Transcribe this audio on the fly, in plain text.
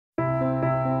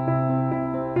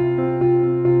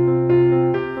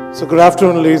So good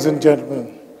afternoon, ladies and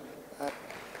gentlemen.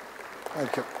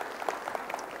 Thank you.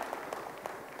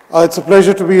 It's a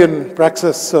pleasure to be in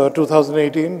Praxis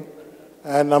 2018.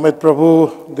 And Amit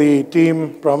Prabhu, the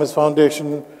team, Promise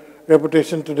Foundation,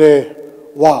 Reputation Today,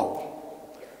 wow.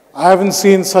 I haven't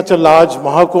seen such a large,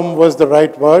 Mahakumbh was the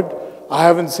right word. I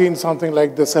haven't seen something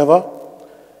like this ever.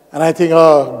 And I think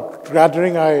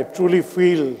gathering, I truly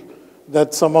feel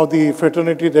that some of the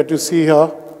fraternity that you see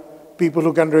here, people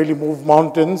who can really move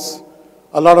mountains,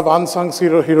 a lot of unsung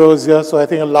heroes here, so I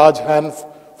think a large hand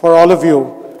for all of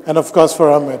you, and of course for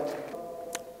Amit.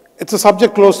 It's a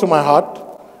subject close to my heart,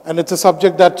 and it's a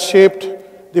subject that shaped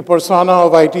the persona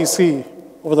of ITC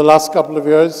over the last couple of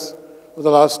years, over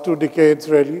the last 2 decades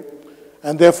really,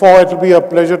 and therefore it will be a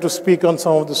pleasure to speak on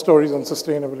some of the stories on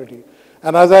sustainability.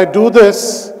 And as I do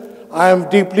this, I am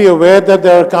deeply aware that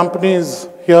there are companies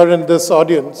here in this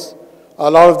audience, a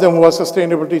lot of them who are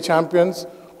sustainability champions,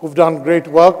 who've done great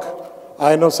work.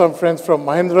 I know some friends from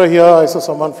Mahindra here. I saw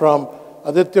someone from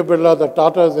Aditya Birla, the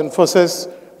Tatas,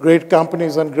 Infosys, great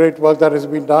companies and great work that has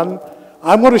been done.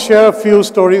 I'm going to share a few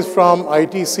stories from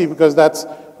ITC because that's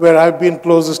where I've been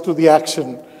closest to the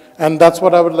action. And that's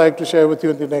what I would like to share with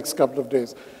you in the next couple of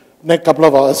days, next couple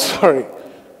of hours, sorry.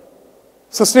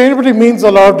 Sustainability means a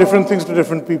lot of different things to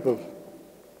different people.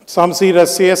 Some see it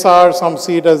as CSR, some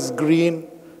see it as green,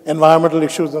 environmental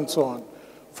issues, and so on.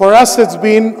 For us, it's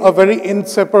been a very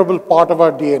inseparable part of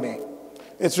our DNA.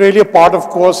 It's really a part of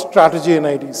core strategy in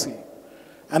ITC.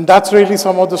 And that's really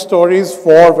some of the stories,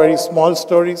 4 very small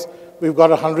stories. We've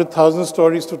got 100,000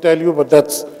 stories to tell you, but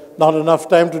that's not enough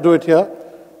time to do it here.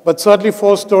 But certainly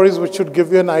 4 stories which should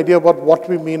give you an idea about what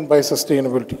we mean by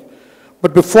sustainability.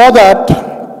 But before that,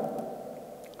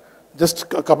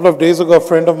 just a couple of days ago, a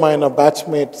friend of mine, a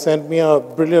batchmate, sent me a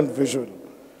brilliant visual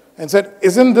and said,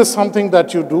 "Isn't this something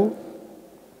that you do?"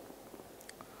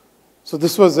 So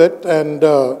this was it, and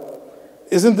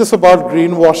isn't this about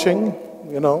greenwashing,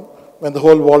 when the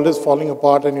whole world is falling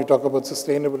apart and you talk about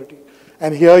sustainability?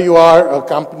 And here you are, a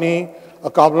company, a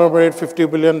conglomerate, $50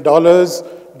 billion,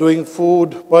 doing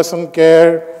food, personal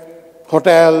care,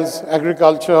 hotels,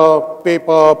 agriculture,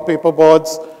 paper,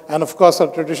 paperboards, and of course, our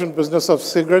traditional business of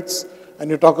cigarettes, and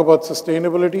you talk about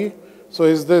sustainability. So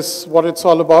is this what it's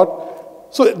all about?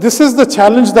 So this is the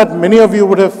challenge that many of you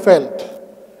would have felt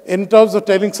in terms of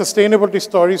telling sustainability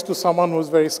stories to someone who's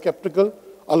very skeptical.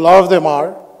 A lot of them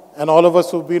are, and all of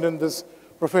us who've been in this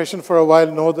profession for a while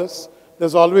know this.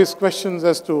 There's always questions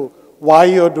as to why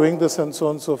you're doing this and so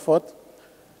on and so forth.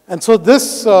 And so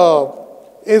this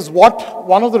is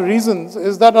one of the reasons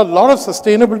is that a lot of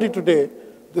sustainability today,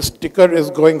 this ticker is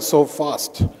going so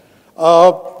fast.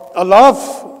 A lot of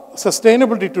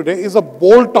sustainability today is a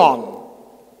bolt-on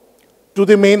to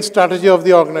the main strategy of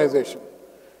the organization.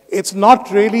 It's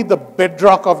not really the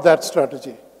bedrock of that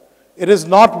strategy. It is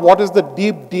not what is the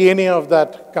deep DNA of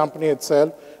that company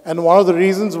itself. And one of the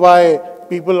reasons why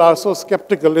people are so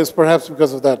skeptical is perhaps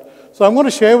because of that. So I'm going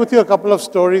to share with you a couple of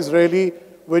stories really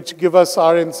which give us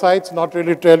our insights, not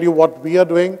really tell you what we are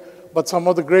doing, but some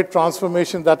of the great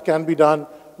transformation that can be done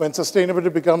when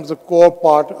sustainability becomes a core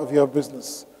part of your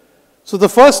business. So the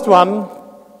first one,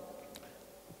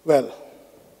 well,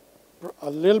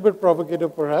 a little bit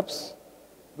provocative perhaps,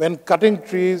 when cutting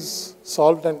trees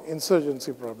solved an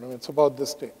insurgency problem. It's about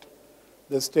this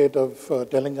state of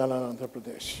Telangana and Andhra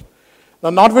Pradesh.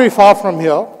 Now, not very far from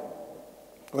here,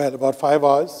 well, about 5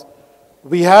 hours,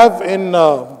 we have in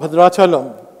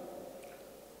Bhadrachalam,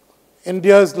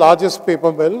 India's largest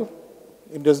paper mill,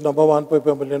 India's #1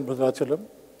 paper mill in Bhadrachalam.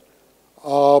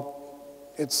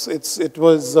 It's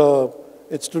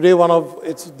today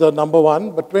it's the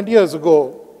 #1, but 20 years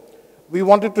ago, we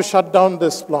wanted to shut down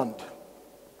this plant.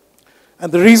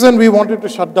 And the reason we wanted to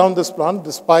shut down this plant,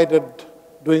 despite it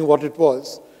doing what it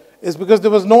was, is because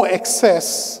there was no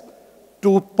access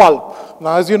to pulp.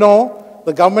 Now, as you know,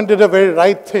 the government did a very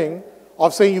right thing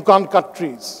of saying you can't cut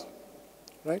trees,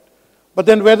 right? But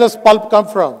then where does pulp come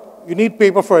from? You need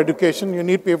paper for education, you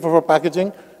need paper for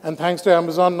packaging, and thanks to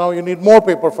Amazon now you need more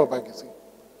paper for packaging.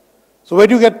 So where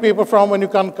do you get paper from when you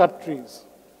can't cut trees?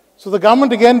 So the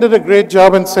government again did a great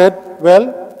job and said,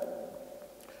 well,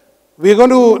 we're going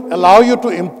to allow you to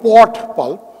import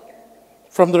pulp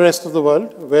from the rest of the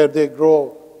world where they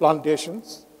grow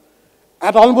plantations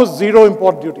at almost 0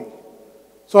 import duty.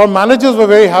 So our managers were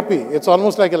very happy. It's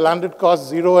almost like a landed cost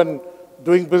 0 and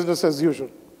doing business as usual.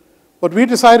 But we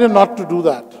decided not to do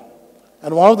that.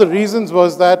 And one of the reasons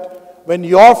was that when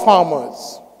your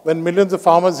farmers, when millions of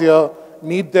farmers here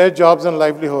need their jobs and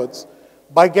livelihoods,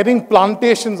 by getting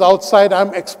plantations outside,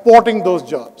 I'm exporting those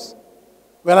jobs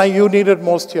when you need it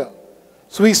most here.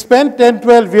 So we spent 10,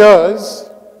 12 years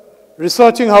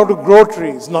researching how to grow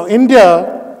trees. Now, India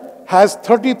has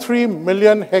 33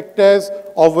 million hectares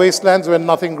of wastelands where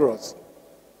nothing grows.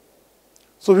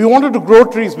 So we wanted to grow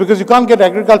trees because you can't get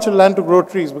agricultural land to grow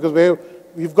trees because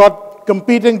we've got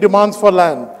competing demands for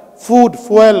land, food,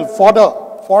 fuel, fodder,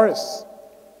 forests.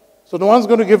 So no one's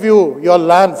going to give you your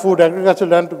land, food,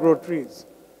 agricultural land to grow trees.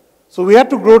 So we had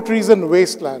to grow trees in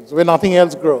wastelands where nothing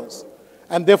else grows.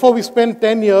 And therefore we spent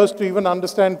 10 years to even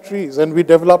understand trees, and we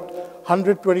developed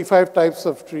 125 types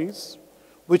of trees,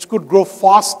 which could grow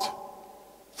fast,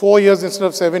 4 years instead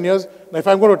of 7 years. Now if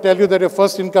I'm going to tell you that your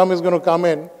first income is going to come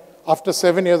in after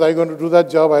 7 years, are you going to do that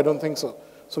job? I don't think so.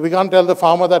 So we can't tell the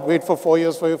farmer that wait for 4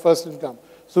 years for your first income.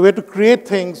 So we had to create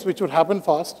things which would happen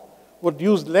fast, would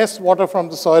use less water from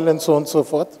the soil and so on and so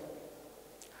forth.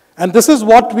 And this is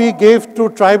what we gave to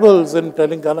tribals in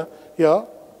Telangana here.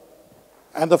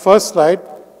 And the first slide,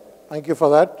 thank you for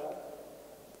that.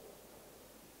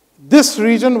 This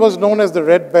region was known as the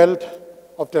Red Belt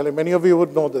of Telangana. Many of you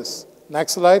would know this.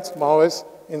 Naxalites, Maoists,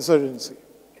 insurgency.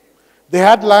 They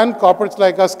had land, corporates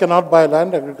like us cannot buy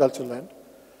land, agricultural land.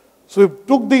 So we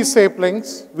took these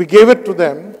saplings, we gave it to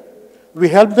them, we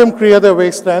helped them clear their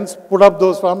wastelands, put up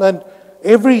those farms, and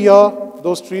every year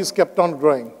those trees kept on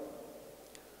growing.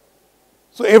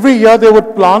 So every year they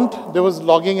would plant, there was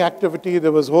logging activity,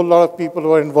 there was a whole lot of people who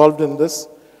were involved in this,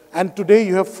 and today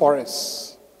you have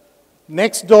forests.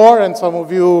 Next door, and some of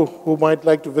you who might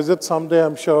like to visit someday,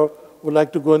 I'm sure, would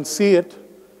like to go and see it.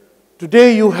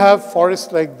 Today you have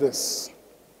forests like this.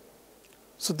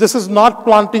 So this is not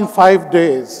planting 5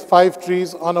 days, 5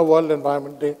 trees on a World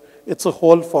Environment Day. It's a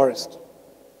whole forest.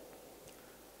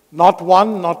 Not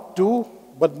one, not two,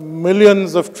 but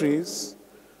millions of trees.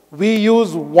 We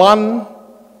use one,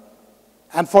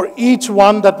 and for each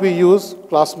one that we use,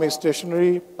 Classmate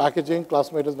stationery, packaging,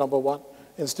 Classmate is number 1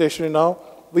 in stationery now,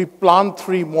 we plant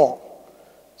 3 more.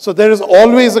 So there is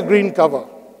always a green cover.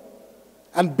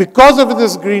 And because of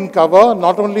this green cover,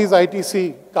 not only is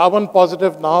ITC carbon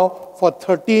positive now for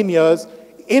 13 years,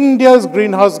 India's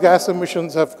greenhouse gas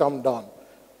emissions have come down.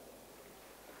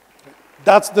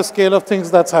 That's the scale of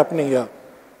things that's happening here.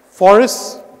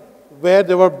 Forests where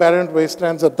there were barren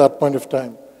wastelands at that point of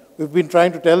time. We've been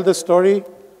trying to tell this story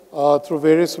through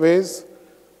various ways.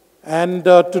 And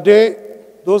today,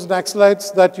 those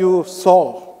Naxalites that you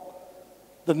saw,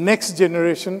 the next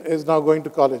generation is now going to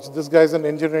college. This guy's an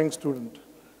engineering student.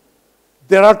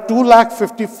 There are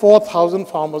 254,000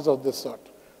 farmers of this sort.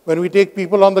 When we take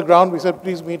people on the ground, we said,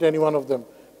 please meet any one of them,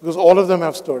 because all of them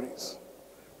have stories,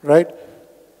 right?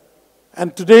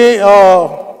 And today,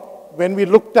 when we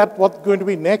looked at what's going to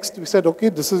be next, we said, okay,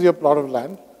 this is your plot of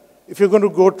land. If you're going to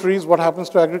grow trees, what happens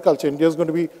to agriculture? India is going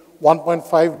to be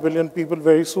 1.5 billion people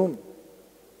very soon.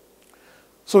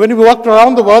 So when we walked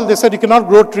around the world, they said you cannot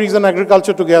grow trees and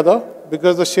agriculture together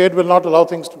because the shade will not allow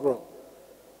things to grow.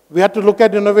 We had to look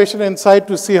at innovation inside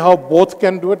to see how both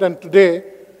can do it. And today,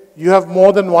 you have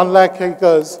more than 1 lakh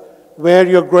acres where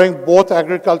you're growing both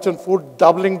agriculture and food,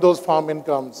 doubling those farm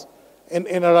incomes in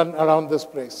and around this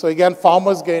place. So again,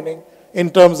 farmers gaining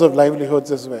in terms of livelihoods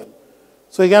as well.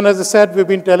 So again, as I said, we've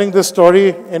been telling this story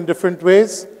in different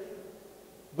ways.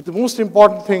 But the most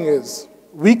important thing is,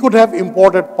 we could have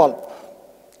imported pulp.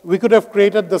 We could have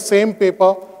created the same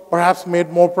paper, perhaps made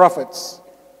more profits.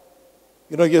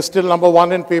 You know, you're still number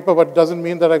 1 in paper, but it doesn't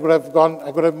mean that I could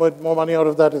have made more money out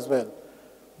of that as well.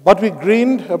 But we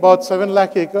greened about 7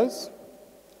 lakh acres.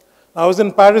 I was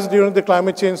in Paris during the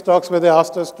climate change talks where they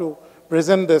asked us to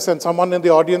present this, and someone in the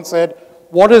audience said,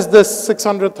 what is this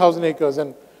 600,000 acres?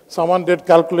 And someone did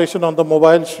calculation on the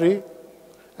mobile Shri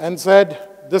and said,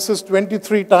 this is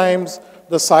 23 times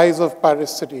the size of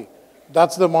Paris city.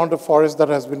 That's the amount of forest that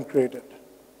has been created.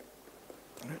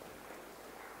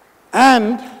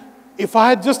 And if I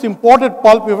had just imported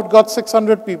pulp, we would have got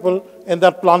 600 people in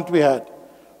that plant we had.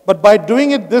 But by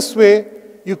doing it this way,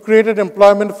 you created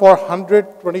employment for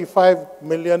 125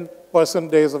 million person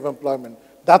days of employment.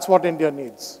 That's what India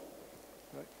needs.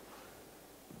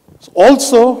 So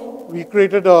also, we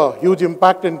created a huge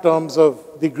impact in terms of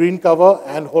the green cover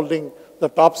and holding the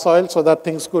topsoil so that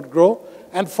things could grow.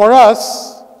 And for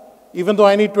us, even though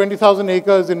I need 20,000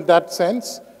 acres in that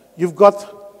sense, you've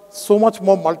got so much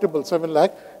more multiple, 7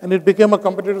 lakh, and it became a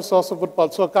competitive source of wood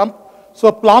pulp. So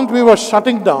a plant we were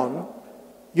shutting down,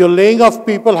 you're laying off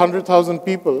people, 100,000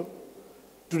 people.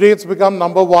 Today it's become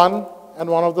number 1 and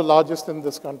one of the largest in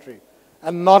this country.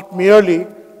 And not merely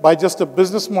by just a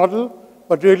business model,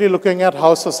 but really looking at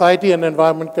how society and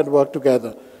environment can work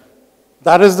together.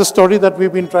 That is the story that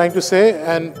we've been trying to say,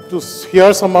 and to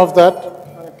hear some of that,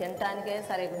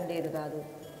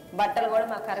 బట్టలు కూడా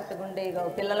మాకు కరెక్ట్గా ఉండేవి కావు.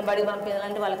 పిల్లలు బడికి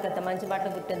పంపించాలంటే వాళ్ళకి ఎంత మంచి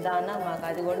బట్టలు కుట్టిద్దా అన్న మాకు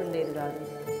అది కూడా ఉండేది కాదు.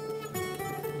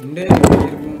 ఉండేది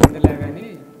ఉండలే కానీ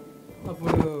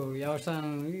అప్పుడు వ్యవసాయం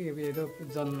ఏదో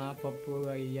జొన్న పప్పు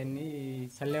అవన్నీ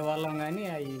చల్లేవాళ్ళం కానీ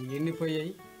అవి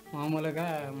ఎండిపోయాయి. మామూలుగా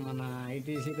మన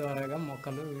ఐటీసీ ద్వారాగా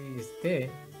మొక్కలు ఇస్తే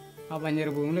ఆ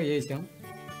బంజరు భూమిలో వేసాం.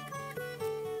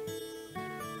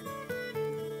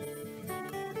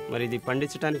 మరి ఇది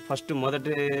పండించడానికి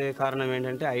మొదటి కారణం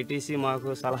ఏంటంటే ఐటీసీ మాకు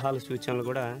సలహాలు సూచనలు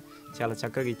కూడా చాలా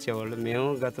చక్కగా ఇచ్చేవాళ్ళు. మేము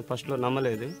ఫస్ట్లో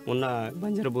నమ్మలేదు. ఉన్న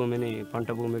బంజరు భూమిని పంట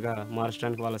భూమిగా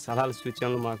మార్చడానికి వాళ్ళ సలహాలు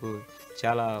సూచనలు మాకు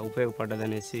చాలా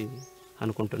ఉపయోగపడ్డదనేసి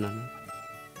అనుకుంటున్నాను.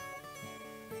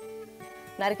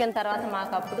 నరికిన తర్వాత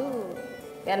మాకు అప్పుడు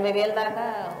 80,000 దాకా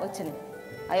వచ్చినాయి.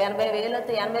 ఆ 80,000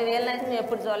 అయితే మేము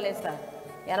ఎప్పుడు చూడలేదు సార్.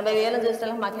 80,000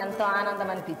 చూస్తే మాకు ఎంతో ఆనందం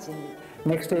అనిపించింది.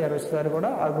 నెక్స్ట్ ఇయర్ వచ్చేసరి కూడా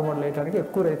ఆర్గ్రో మోడల్ వేయడానికి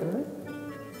ఎక్కువ రైతులని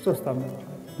చూస్తాము.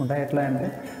 ఉంటాయి ఎట్లా అంటే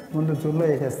ముందు జూన్లో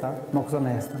వేసేస్తా, మొక్కజొన్న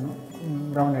వేస్తాను,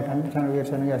 గ్రౌండ్ వేయటానికి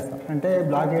వేరుశనగ వేస్తాను. అంటే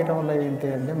బ్లాక్ వేయటం వల్ల ఏంటి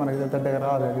అంటే మనకి పెద్దగా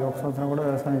రాలేదు. ఒక సంవత్సరం కూడా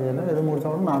వ్యవసాయం చేయలేదు, ఏదో 3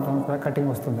 సంవత్సరం 4 సంవత్సరాలు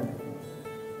కటింగ్ వస్తుంది.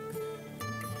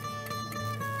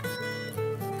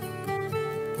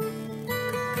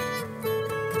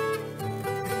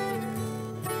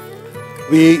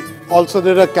 We also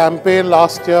did a campaign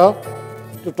last year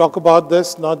to talk about this,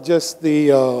 not just the...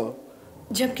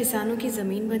 जब किसानों की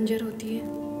ज़मीन बंजर होती है,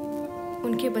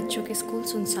 उनके बच्चों के स्कूल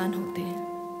सुनसान होते हैं.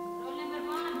 Roll number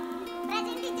 1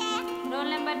 present teacher, roll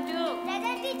number 2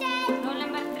 present teacher, roll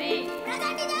number 3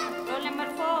 present teacher, roll number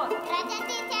 4 present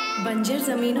teacher. बंजर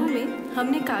ज़मीनों में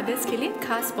हमने कागज़ के लिए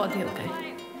खास पौधे उगाए.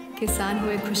 किसान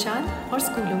हुए खुशहाल और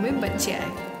स्कूलों में बच्चे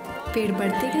आए. पेड़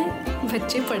बढ़ते गए,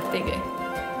 बच्चे पढ़ते गए.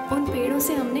 उन पेड़ों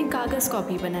से हमने कागज़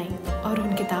कॉपी बनाई और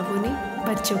उन किताबों ने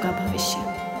बच्चों का भविष्य.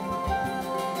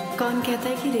 कौन कहता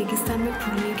है कि रेगिस्तान में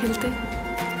फूल नहीं खिलते?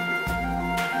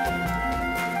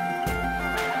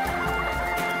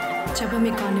 जब हम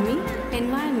इकोनॉमी,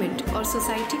 एनवायरनमेंट और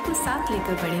सोसाइटी को साथ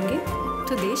लेकर बढ़ेंगे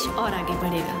तो देश और आगे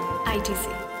बढ़ेगा. ITC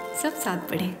सब साथ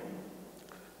बढ़े.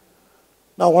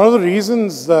 Now, one of the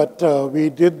reasons that we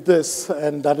did this,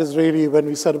 and that is really when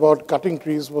we said about cutting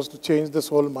trees, was to change this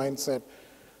whole mindset.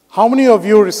 How many of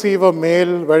you receive a mail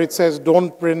where it says,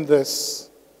 don't print this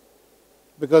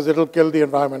because it'll kill the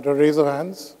environment? A raise of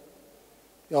hands?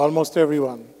 Yeah, almost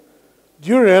everyone. Do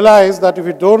you realize that if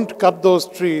you don't cut those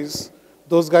trees,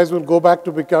 those guys will go back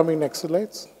to becoming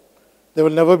Naxalites? There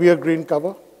will never be a green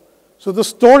cover. So the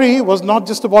story was not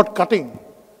just about cutting.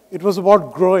 It was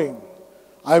about growing.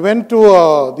 I went to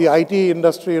the IT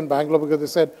industry in Bangalore because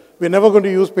they said, we're never going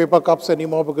to use paper cups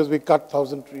anymore because we cut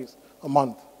 1,000 trees a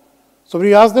month. So we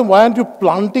asked them, why aren't you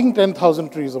planting 10,000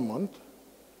 trees a month?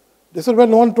 They said, well,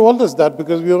 no one told us that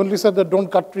because we only said that don't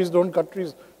cut trees, don't cut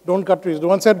trees, don't cut trees. No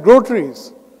one said grow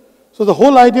trees. So the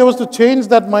whole idea was to change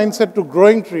that mindset to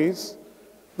growing trees,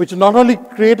 which not only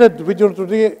created, which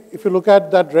today, if you look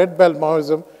at that red belt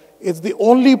Maoism, it's the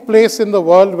only place in the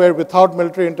world where without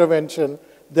military intervention,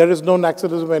 there is no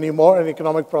Naxalism anymore and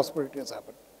economic prosperity has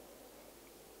happened.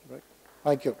 Right?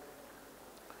 Thank you.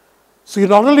 So you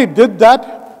not only did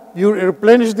that, you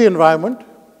replenished the environment,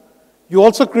 you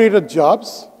also created jobs,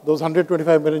 those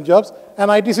 125 million jobs,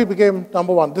 and ITC became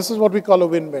number 1. This is what we call a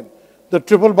win-win, the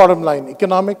triple bottom line,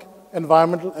 economic,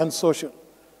 environmental, and social.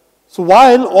 So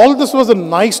while all this was a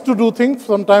nice-to-do thing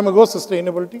some time ago,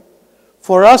 sustainability,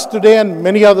 for us today and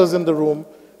many others in the room,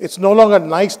 it's no longer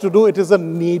nice to do, it is a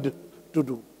need to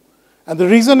do. And the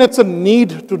reason it's a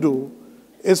need to do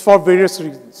is for various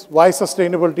reasons, why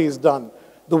sustainability is done.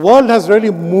 The world has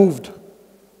really moved.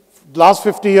 Last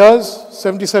 50 years,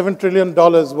 $77 trillion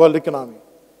world economy.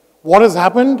 What has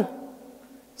happened?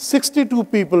 62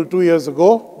 people 2 years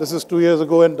ago, this is 2 years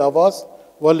ago in Davos,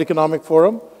 World Economic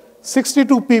Forum,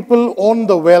 62 people own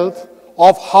the wealth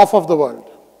of half of the world.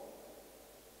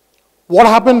 What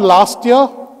happened last year?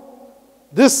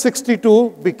 This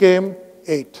 62 became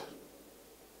 8.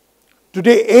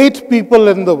 Today, 8 people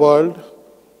in the world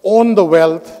own the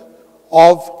wealth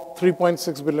of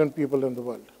 3.6 billion people in the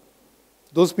world.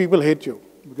 Those people hate you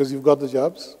because you've got the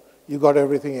jobs, you've got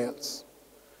everything else.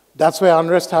 That's where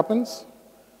unrest happens.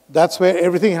 That's where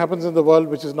everything happens in the world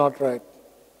which is not right.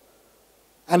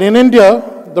 And in India,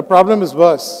 the problem is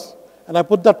worse. And I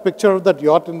put that picture of that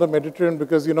yacht in the Mediterranean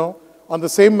because, you know, on the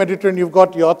same Mediterranean, you've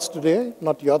got yachts today,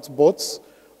 not yachts, boats,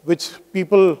 which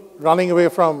people running away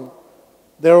from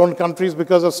their own countries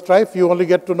because of strife. You only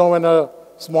get to know when a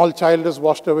small child is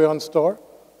washed away on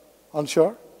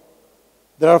shore.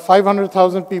 There are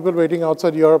 500,000 people waiting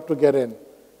outside Europe to get in.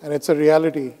 And it's a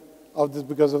reality of this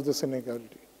because of this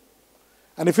inequality.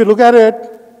 And if you look at it,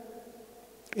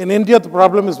 in India, the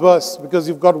problem is worse because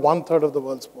you've got 1/3 of the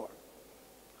world's poor.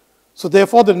 So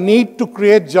therefore, the need to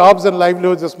create jobs and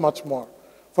livelihoods is much more.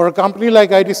 For a company like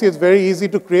ITC, it's very easy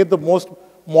to create the most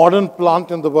modern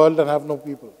plant in the world and have no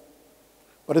people.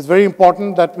 But it's very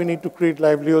important that we need to create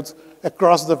livelihoods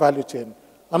across the value chain.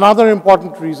 Another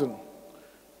important reason,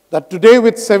 that today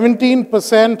with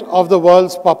 17% of the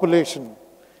world's population,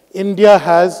 India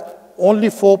has only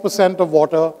 4% of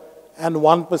water and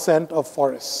 1% of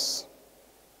forests.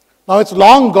 Now it's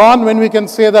long gone when we can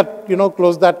say that,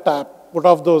 close that tap, put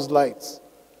off those lights.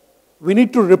 We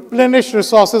need to replenish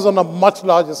resources on a much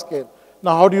larger scale.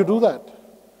 Now how do you do that?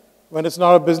 When it's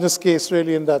not a business case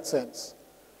really in that sense.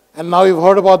 And now you've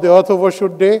heard about the Earth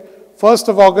Overshoot Day, 1st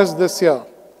of August this year,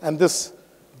 and this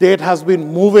date has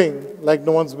been moving like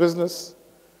no one's business.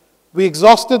 We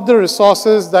exhausted the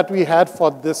resources that we had for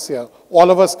this year,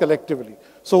 all of us collectively.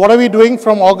 So what are we doing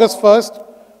from August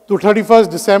 1st to 31st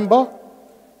December?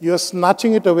 You're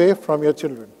snatching it away from your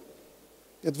children.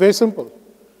 It's very simple.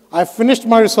 I finished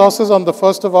my resources on the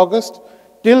 1st of August.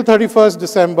 Till 31st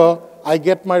December, I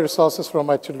get my resources from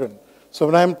my children. So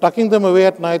when I'm tucking them away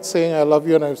at night saying, I love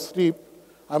you and I sleep,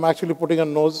 I'm actually putting a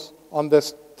nose on their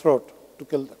throat to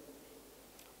kill them.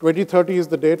 2030 is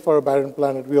the date for a barren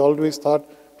planet. We always thought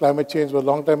climate change was a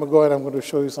long time ago, and I'm going to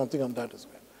show you something on that as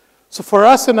well. So for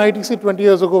us in ITC 20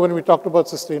 years ago, when we talked about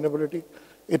sustainability,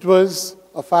 it was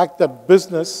a fact that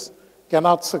business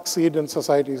cannot succeed in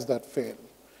societies that fail.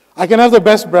 I can have the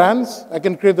best brands, I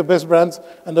can create the best brands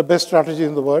and the best strategy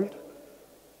in the world.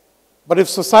 But if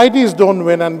societies don't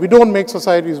win, and we don't make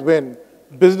societies win,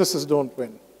 businesses don't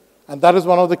win. And that is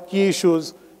one of the key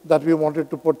issues that we wanted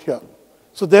to put here.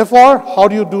 So therefore, how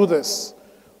do you do this?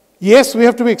 Yes, we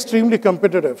have to be extremely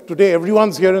competitive. Today,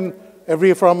 everyone's here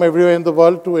from everywhere in the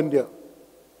world to India.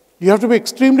 You have to be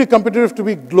extremely competitive to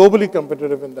be globally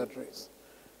competitive in that race.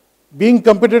 Being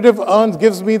competitive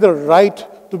gives me the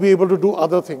right to be able to do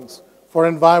other things for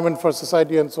environment, for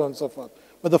society, and so on and so forth.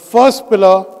 But the first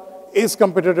pillar is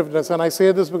competitiveness, and I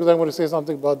say this because I'm going to say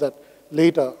something about that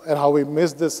later and how we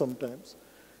miss this sometimes.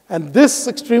 And this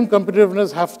extreme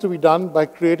competitiveness has to be done by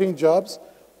creating jobs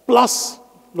plus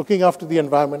looking after the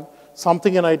environment,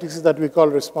 something in ITC that we call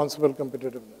responsible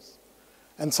competitiveness,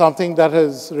 and something that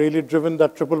has really driven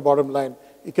that triple bottom line,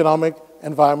 economic,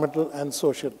 environmental, and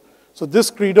social. So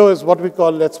this credo is what we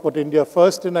call Let's Put India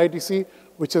First in ITC,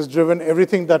 which has driven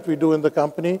everything that we do in the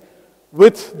company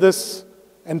with this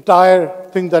entire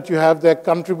thing that you have there,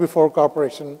 country before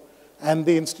corporation and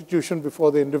the institution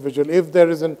before the individual. If there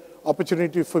is an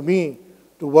opportunity for me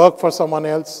to work for someone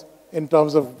else in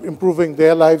terms of improving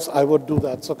their lives, I would do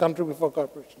that. So country before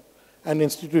corporation and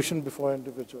institution before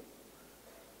individual.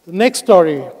 The next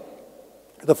story,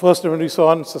 the first one we saw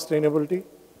on sustainability.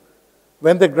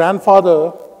 When their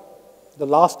grandfather, the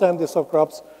last time they saw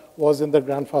crops was in their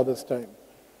grandfather's time.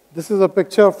 This is a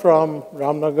picture from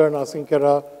Ramnagar,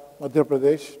 Nasinkera, Madhya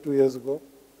Pradesh 2 years ago.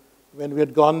 When we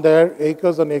had gone there,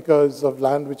 acres and acres of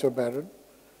land which are barren.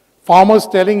 Farmers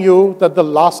telling you that the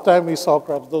last time we saw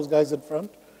crops, those guys in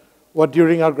front, were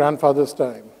during our grandfather's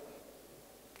time.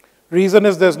 Reason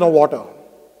is there's no water.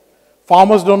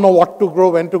 Farmers don't know what to grow,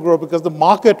 when to grow, because the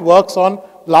market works on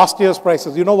last year's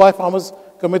prices. You know why farmers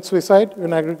commit suicide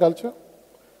in agriculture?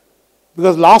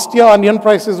 Because last year onion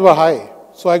prices were high,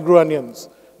 so I grew onions.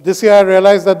 This year I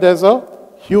realized that there's a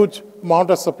huge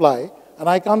amount of supply, and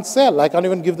I can't sell. I can't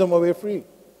even give them away free.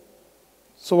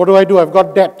 So what do? I've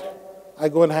got debt. I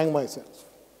go and hang myself.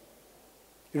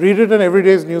 You read it in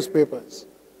everyday's newspapers.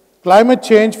 Climate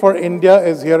change for India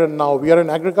is here and now. We are an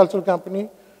agricultural company.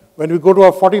 When we go to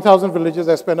our 40,000 villages,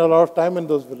 I spend a lot of time in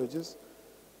those villages.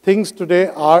 Things today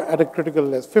are at a critical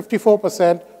level.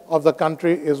 54% of the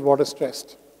country is water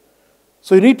stressed.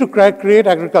 So you need to create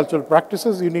agricultural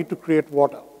practices. You need to create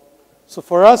water. So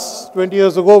for us, 20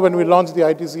 years ago, when we launched the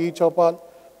ITC e-Chopal,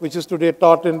 which is today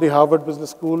taught in the Harvard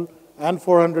Business School and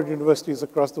 400 universities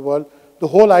across the world, the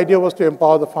whole idea was to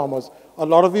empower the farmers. A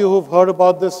lot of you who've heard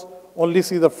about this only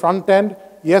see the front end.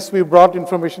 Yes, we brought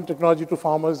information technology to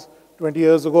farmers 20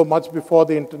 years ago, much before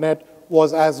the internet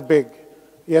was as big.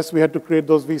 Yes, we had to create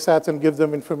those VSATs and give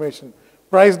them information.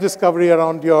 Price discovery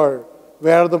around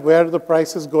where the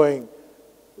price is going.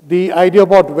 The idea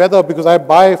about weather, because I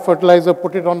buy fertilizer,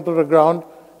 put it onto the ground,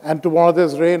 and tomorrow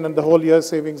there's rain and the whole year's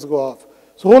savings go off.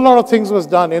 So a whole lot of things was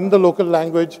done in the local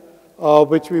language,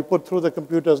 which we put through the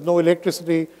computers. No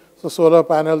electricity, so solar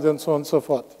panels and so on and so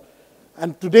forth.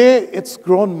 And today it's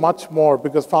grown much more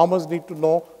because farmers need to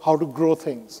know how to grow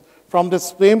things. From the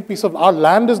same piece of, our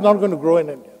land is not going to grow in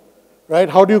India, right?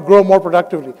 How do you grow more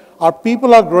productively? Our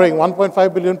people are growing,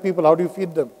 1.5 billion people, how do you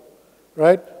feed them,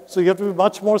 right? So you have to be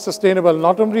much more sustainable.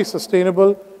 Not only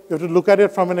sustainable, you have to look at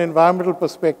it from an environmental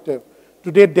perspective.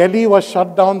 Today, Delhi was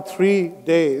shut down 3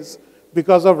 days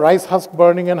because of rice husk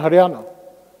burning in Haryana.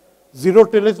 Zero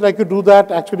tillage, like you do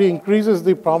that, actually increases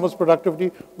the farmer's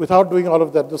productivity without doing all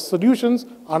of that. The solutions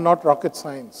are not rocket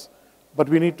science, but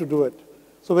we need to do it.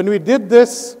 So when we did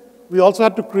this, we also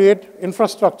had to create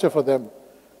infrastructure for them.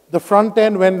 The front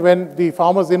end, when the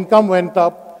farmer's income went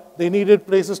up, they needed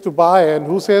places to buy. And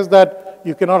who says that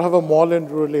you cannot have a mall in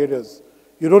rural areas?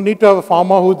 You don't need to have a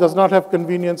farmer who does not have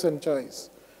convenience and choice.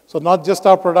 So not just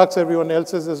our products, everyone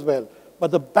else's as well.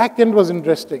 But the back end was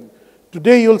interesting.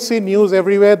 Today you'll see news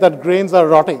everywhere that grains are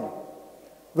rotting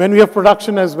when we have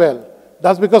production as well.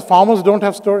 That's because farmers don't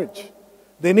have storage.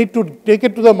 They need to take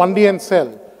it to the mandi and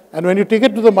sell. And when you take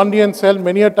it to the mandi and sell,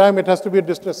 many a time it has to be a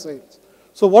distress sales.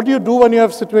 So what do you do when you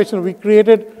have a situation? We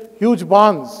created huge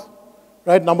barns,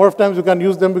 right? Number of times you can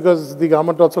use them because the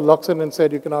government also locks in and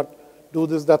said you cannot do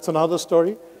this. That's another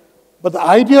story. But the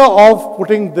idea of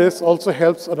putting this also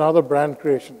helps another brand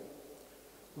creation.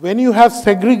 When you have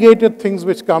segregated things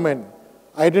which come in,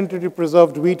 identity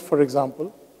preserved wheat, for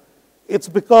example, it's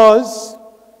because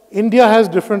India has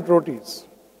different rotis.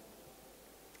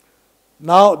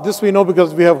 Now, this we know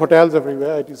because we have hotels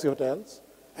everywhere, ITC hotels,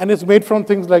 and it's made from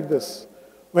things like this.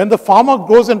 When the farmer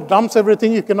goes and dumps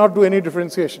everything, you cannot do any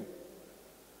differentiation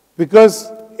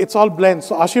because it's all blends.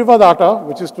 So Ashirvad Atta,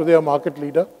 which is today a market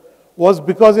leader, was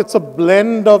because it's a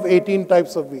blend of 18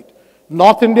 types of wheat.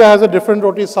 North India has a different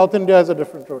roti, South India has a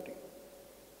different roti.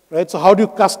 Right? So how do you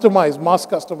customize, mass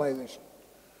customization?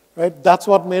 Right? That's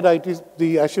what made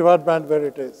the Ashirvad brand where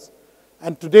it is.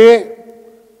 And today,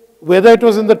 whether it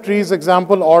was in the trees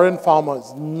example or in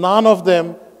farmers, none of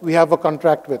them we have a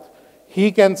contract with.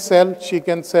 He can sell, she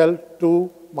can sell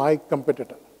to my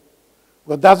competitor.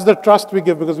 Well, that's the trust we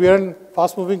give because we are a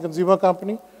fast-moving consumer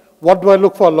company. What do I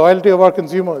look for? Loyalty of our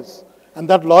consumers. And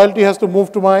that loyalty has to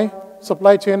move to my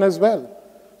supply chain as well.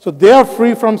 So they are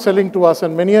free from selling to us,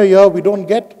 and many a year we don't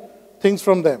get things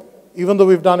from them, even though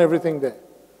we've done everything there,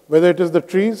 whether it is the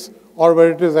trees or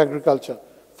whether it is agriculture.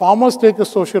 Farmers take a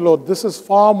social oath. This is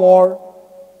far more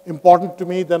important to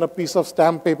me than a piece of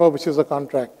stamp paper, which is a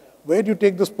contract. Where do you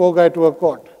take this poor guy to a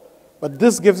court? But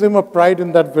this gives him a pride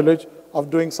in that village of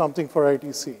doing something for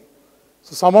ITC.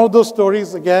 So some of those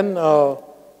stories, again,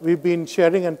 we've been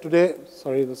sharing, and today,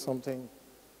 sorry, there's something.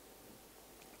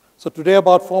 So today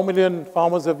about 4 million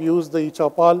farmers have used the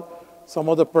e-Chopal, some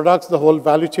of the products, the whole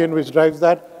value chain which drives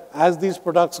that. As these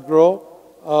products grow,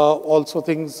 also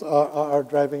things are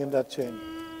driving in that chain.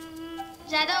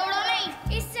 ज़्यादा उड़ो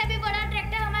नहीं, इससे भी बड़ा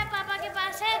tractor हमारे पापा के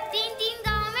पास है, 3-3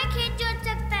 गांवों में खेत जोत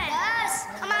सकता है। बस,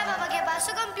 हमारे पापा के पास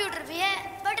तो कंप्यूटर भी है,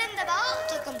 बटन दबाओ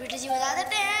तो कंप्यूटर जी बता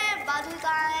देते हैं, बादल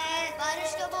कहाँ है,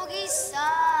 बारिश कब होगी,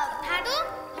 सब। हाँ तो,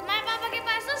 हमारे पापा के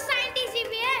पास तो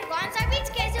साइंटिस्ट भी है, कौन सा बीज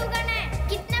कैसे उगाना है,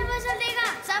 कितना फसल देगा,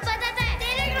 सब बताता है।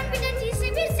 तेरे कंप्यूटर जी से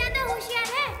भी ज़्यादा होशियार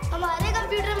है। हमारे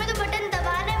कंप्यूटर में तो बटन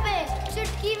दबाने पे,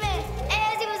 चुटकी में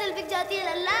ऐसी फसल बिक जाती है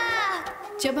लल्ला।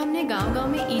 जब हमने गांव-गांव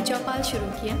में ई-चौपाल शुरू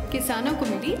किया, किसानों को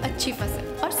मिली अच्छी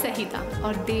फसल और सही दाम,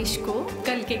 और देश को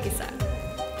कल के किसान।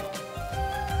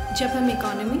 जब हम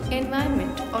इकोनॉमी,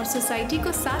 एनवायरनमेंट और सोसाइटी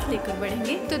को साथ लेकर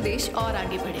बढ़ेंगे, तो देश और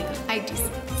आगे बढ़ेगा। ITC,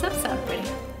 सब साथ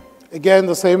बढ़ेगा। Again,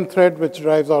 the same thread which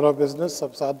drives our business,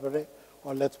 sab saath badhe,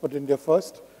 or let's put India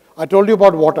first. I told you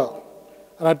about water,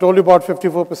 and I told you about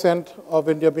 54% of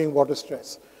India being water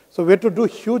stress. So we had to do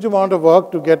huge amount of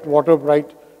work to get water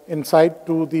right inside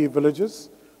to the villages.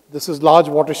 This is large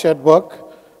watershed work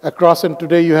across, and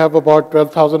today you have about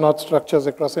 12,000 odd structures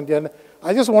across India. And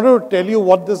I just wanted to tell you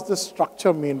what does this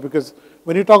structure mean, because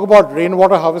when you talk about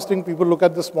rainwater harvesting, people look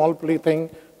at the small thing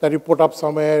that you put up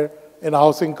somewhere in a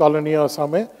housing colony or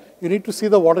somewhere. You need to see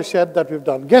the watershed that we've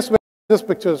done. Guess where this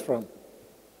picture is from?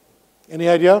 Any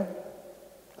idea?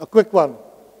 A quick one.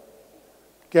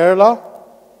 Kerala?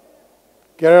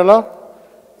 Kerala?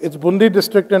 It's Bundi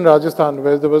district in Rajasthan,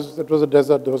 where it was a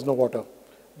desert, there was no water.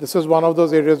 This is one of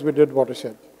those areas we did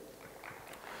watershed.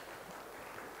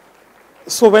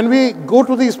 So when we go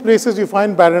to these places, you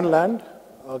find barren land.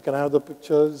 Can I have the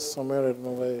pictures somewhere? I don't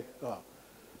know where.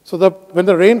 So when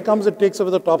the rain comes, it takes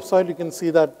away the topsoil. You can see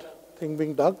that thing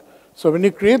being dug. So when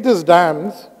you create these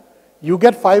dams, you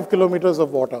get 5 kilometers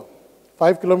of water.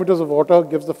 5 kilometers of water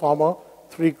gives the farmer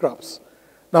 3 crops.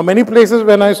 Now, many places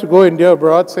when I used to go India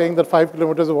abroad saying that 5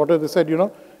 kilometers of water, they said, you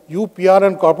know, you PR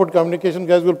and corporate communication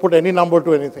guys will put any number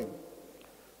to anything.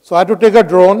 So I had to take a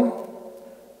drone,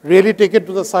 really take it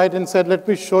to the site and said, let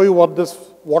me show you what this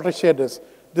watershed is.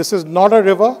 This is not a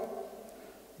river.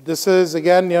 This is,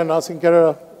 again, near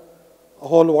Nasinkera, a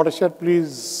whole watershed.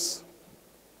 Please.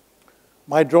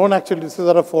 My drone, actually, this is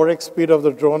at a 4x speed of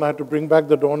the drone. I had to bring back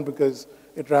the drone because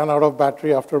it ran out of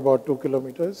battery after about 2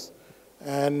 kilometers.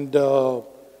 And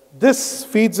this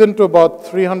feeds into about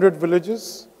 300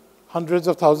 villages, hundreds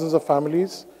of thousands of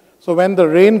families. So when the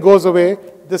rain goes away,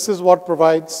 this is what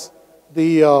provides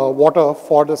the water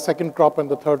for the second crop and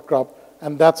the third crop,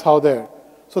 and that's how they're.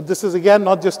 So this is again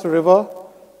not just a river,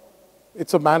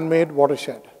 it's a man-made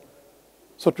watershed.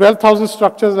 So 12,000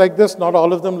 structures like this, not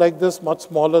all of them like this, much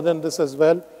smaller than this as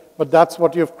well, but that's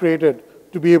what you've created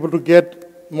to be able to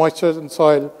get moisture in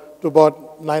soil to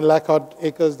about 9 lakh odd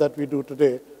acres that we do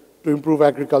today to improve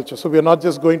agriculture. So we're not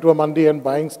just going to a mandi and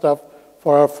buying stuff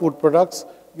for our food products,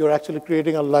 you're actually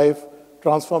creating a life,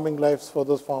 transforming lives for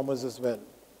those farmers as well.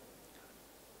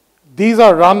 These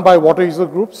are run by water user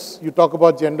groups. You talk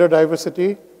about gender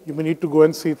diversity, you may need to go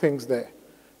and see things there.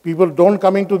 People don't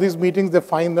coming to these meetings, they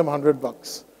fine them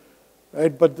 $100,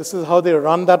 right? But this is how they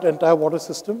run that entire water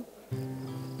system.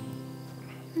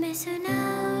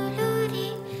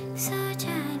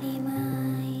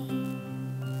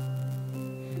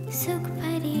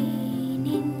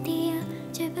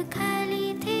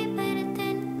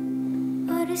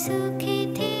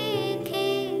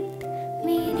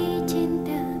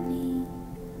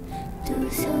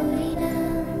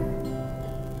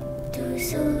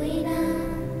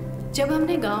 जब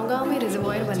हमने गांव-गांव में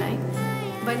reservoir बनाए,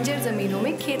 बंजर जमीनों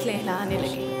में खेत लहलाने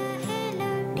लगे।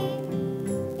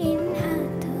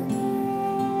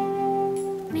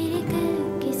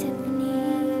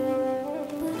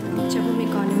 जब हम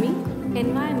इकोनॉमी,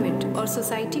 एनवायरनमेंट और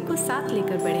सोसाइटी को साथ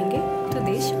लेकर बढ़ेंगे, तो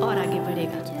देश और आगे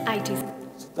बढ़ेगा। ITC.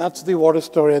 That's the water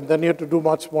story, and then you have to do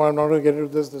much more. I'm not going to get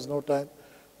into this, there's no time.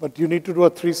 But you need to do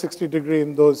a 360-degree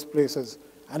in those places.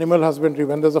 Animal husbandry,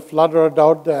 when there's a flood or a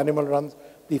drought,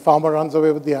 the farmer runs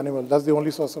away with the animal. That's the only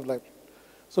source of life.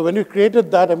 So when we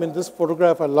created that, I mean, this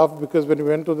photograph I loved because when we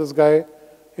went to this guy,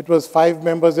 it was 5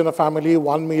 members in a family,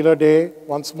 1 meal a day,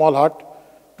 1 small hut.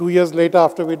 2 years later,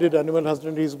 after we did animal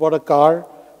husbandry, he's bought a car.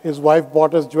 His wife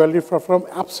bought us jewelry from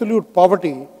absolute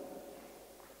poverty,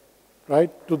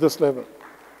 right, to this level.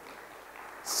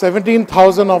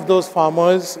 17,000 of those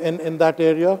farmers in that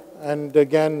area, and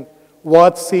again,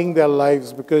 worth seeing their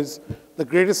lives, because the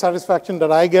greatest satisfaction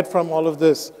that I get from all of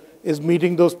this is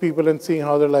meeting those people and seeing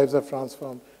how their lives have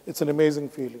transformed. It's an amazing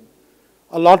feeling.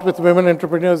 A lot with women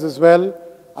entrepreneurs as well.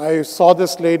 I saw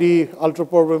this lady,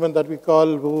 ultra-poor women that we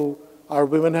call, who are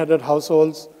women-headed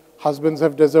households. Husbands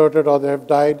have deserted or they have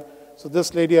died. So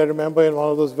this lady, I remember in one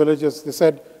of those villages, they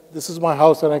said, this is my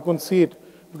house, and I couldn't see it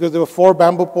because there were 4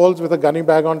 bamboo poles with a gunny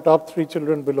bag on top, 3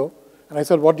 children below. And I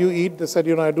said, what do you eat? They said,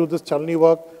 I do this chalni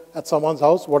work at someone's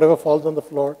house. Whatever falls on the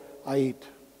floor, I eat,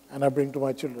 and I bring to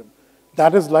my children.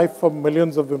 That is life for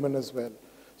millions of women as well.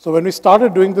 So when we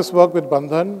started doing this work with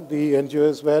Bandhan, the NGO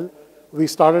as well, we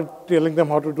started telling them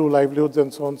how to do livelihoods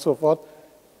and so on and so forth.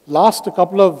 Last a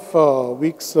couple of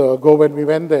weeks ago when we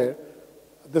went there,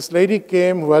 this lady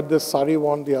came who had this sari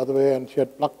worn the other way, and she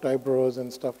had plucked eyebrows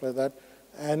and stuff like that.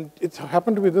 And it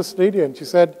happened to be this lady, and she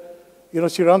said,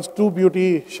 she runs 2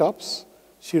 beauty shops.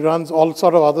 She runs all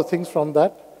sort of other things from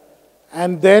that.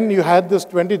 And then you had this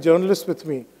 20 journalists with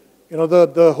me.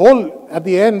 The whole, at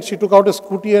the end, she took out a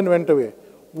scooty and went away.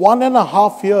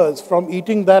 1.5 years from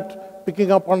eating that,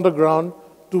 picking up on the ground,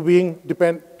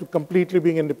 to completely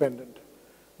being independent.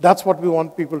 That's what we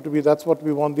want people to be. That's what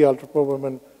we want the ultra-poor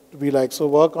women to be like. So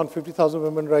work on 50,000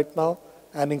 women right now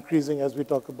and increasing as we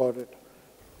talk about it.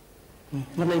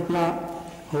 मतलब इतना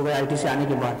हो गया ITC आने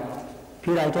के बाद,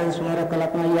 फिर ITC सुनहरा कल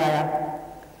अपना ये आया,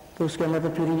 तो उसके अंदर तो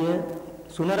फिर ये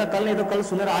सुनहरा कल नहीं तो कल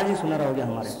सुनहरा आज ही सुनहरा हो गया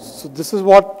हमारे. So this is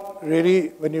what really,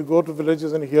 when you go to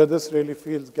villages and hear this, really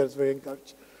gets very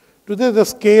encouraged. Today the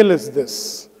scale is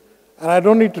this, and I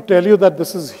don't need to tell you that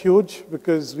this is huge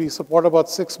because we support about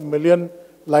 6 million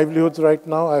livelihoods right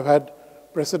now. I've had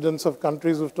presidents of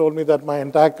countries who've told me that my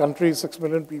entire country is 6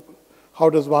 million people. How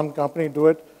does one company do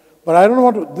it? But I don't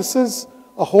want to, this is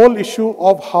a whole issue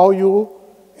of how you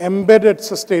embedded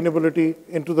sustainability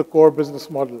into the core business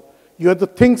model. You have to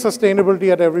think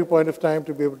sustainability at every point of time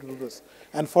to be able to do this.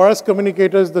 And for us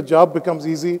communicators, the job becomes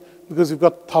easy because you've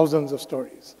got thousands of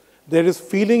stories. There is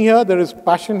feeling here, there is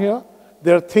passion here,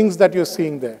 there are things that you're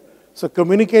seeing there. So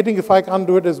communicating, if I can't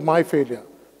do it, is my failure,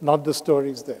 not the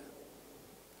stories there.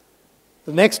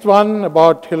 The next one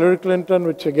about Hillary Clinton,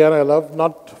 which again I love,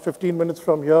 not 15 minutes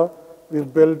from here,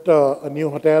 we've built a new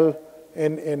hotel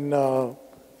in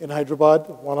Hyderabad,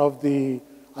 one of the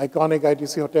iconic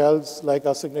ITC hotels, like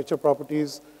our signature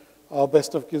properties, our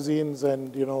best of cuisines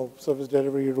and, service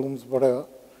delivery rooms, whatever.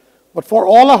 But for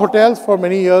all our hotels, for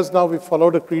many years now, we've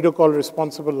followed a credo called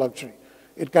responsible luxury.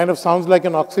 It kind of sounds like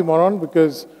an oxymoron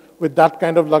because with that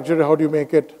kind of luxury, how do you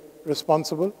make it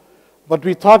responsible? But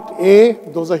we thought, A,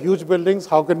 those are huge buildings,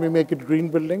 how can we make it green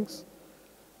buildings?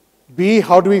 B,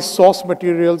 how do we source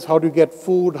materials? How do you get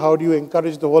food? How do you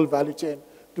encourage the whole value chain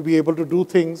to be able to do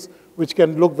things which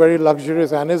can look very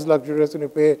luxurious and is luxurious, and you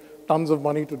pay tons of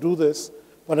money to do this.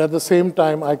 But at the same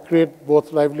time, I create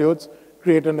both livelihoods,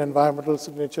 create an environmental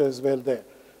signature as well there.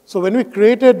 So when we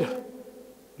created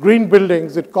green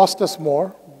buildings, it cost us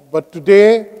more. But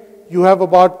today, you have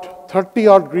about 30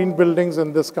 odd green buildings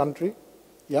in this country.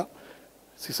 Yeah,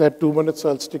 she said 2 minutes, so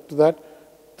I'll stick to that.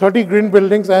 30 green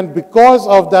buildings, and because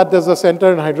of that, there's a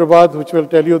center in Hyderabad which will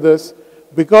tell you this.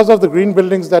 Because of the green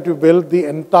buildings that we built, the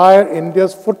entire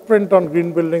India's footprint on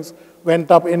green buildings went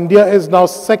up. India is now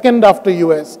second after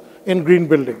US in green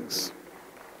buildings.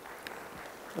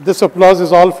 This applause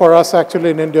is all for us actually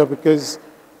in India because,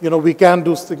 you know, we can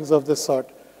do things of this sort.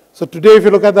 So today, if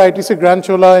you look at the ITC Grand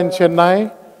Chola in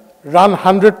Chennai, run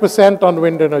 100% on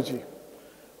wind energy.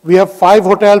 We have 5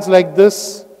 hotels like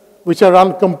this, which are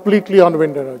run completely on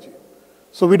wind energy.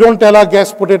 So we don't tell our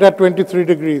guests, put it at 23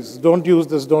 degrees. Don't use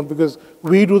this, don't, because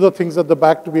we do the things at the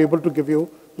back to be able to give you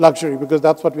luxury, because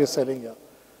that's what we're selling here.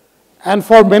 And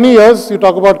for many years, you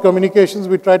talk about communications,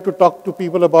 we tried to talk to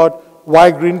people about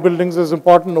why green buildings is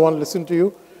important. No one listened to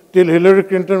you. Till Hillary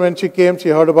Clinton, when she came, she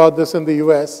heard about this in the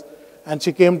US, and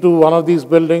she came to one of these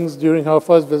buildings during her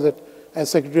first visit as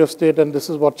Secretary of State, and this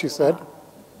is what she said.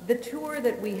 The tour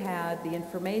that we had, the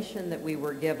information that we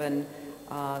were given,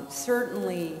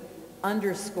 certainly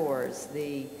underscores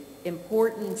the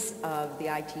importance of the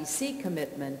ITC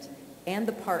commitment and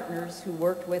the partners who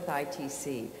worked with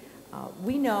ITC.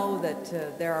 We know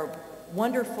that there are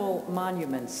wonderful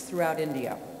monuments throughout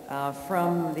India,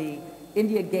 from the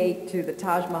India Gate to the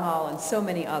Taj Mahal and so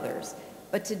many others.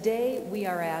 But today we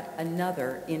are at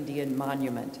another Indian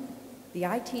monument. The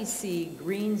ITC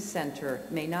Green Center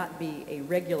may not be a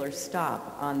regular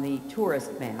stop on the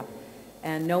tourist map,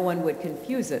 and no one would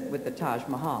confuse it with the Taj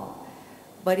Mahal.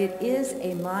 But it is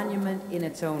a monument in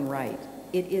its own right.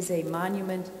 It is a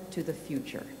monument to the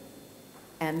future.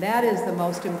 And that is the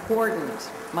most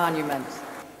important monument.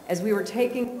 As we were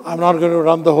taking... I'm not going to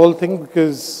run the whole thing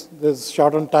because there's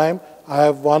short on time. I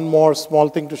have one more small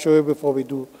thing to show you before we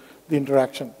do the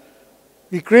interaction.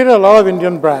 We created a lot of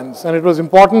Indian brands, and it was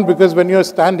important because when you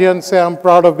stand here and say, I'm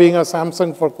proud of being a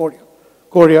Samsung for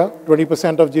Korea,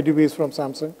 20% of GDP is from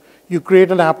Samsung. You create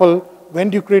an Apple. When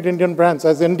do you create Indian brands?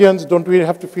 As Indians, don't we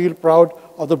have to feel proud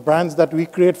of the brands that we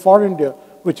create for India,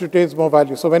 which retains more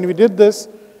value? So when we did this,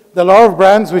 there are a lot of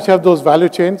brands which have those value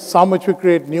chains, some which we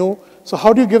create new. So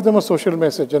how do you give them a social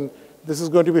message? And this is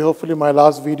going to be hopefully my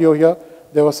last video here.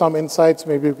 There were some insights.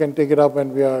 Maybe we can take it up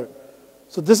when we are...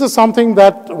 So this is something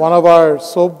that one of our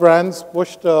soap brands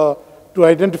pushed to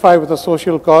identify with a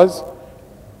social cause.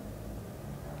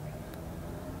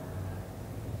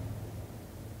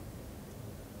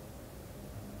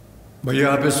 भैया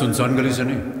आप इस सुनसान गली से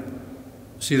नहीं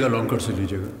सीधा long cut से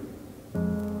लीजिएगा।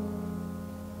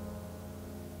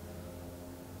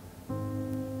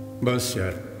 बस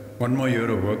यार, one more year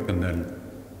of work and then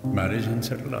marriage and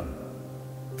settle down.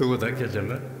 तो बता क्या चल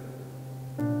रहा है?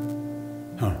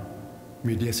 हाँ,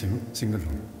 मीडिया से हूँ, सिंगल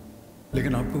हूँ,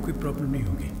 लेकिन आपको कोई प्रॉब्लम नहीं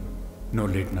होगी। No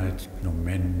late nights, no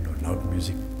men, no loud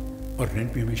music, और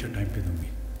रेंट भी हमेशा टाइम पे दूंगी।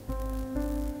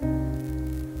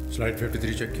 स्लाइड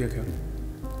 53 चेक किया क्या?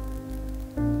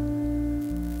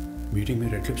 मीटिंग में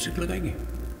रेड लिपस्टिक लगाएंगे?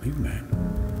 Are you mad?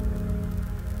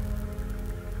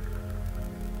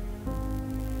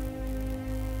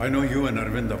 I know you and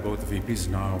Arvind are both VPs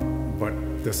now, but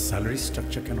the salary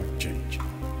structure cannot change.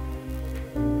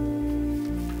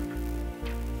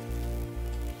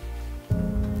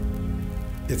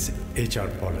 It's HR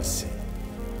policy.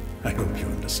 I hope you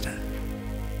understand.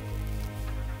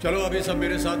 चलो अभी सब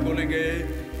मेरे साथ बोलेंगे,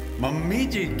 मम्मी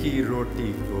जी की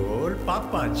रोटी गोल,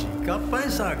 पापा जी का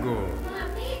पैसा गोल।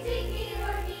 मम्मी जी की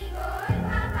रोटी गोल,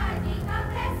 पापा जी का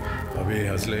पैसा गोल। अभी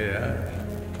हंस ले यार,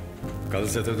 कल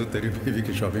से तो तू तेरी बीवी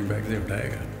की शॉपिंग बैग से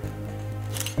उठाएगा।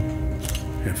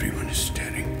 Everyone is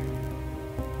staring.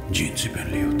 जीन्स ही पहन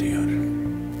ली होती यार।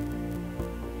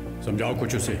 समझाओ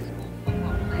कुछ उसे।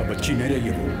 अब बच्ची नहीं रही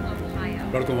है वो।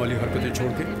 लड़कों वाली हरकतें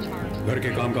छोड़ के घर के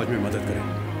कामकाज में मदद करें।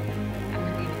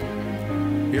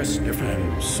 Yes, definitely.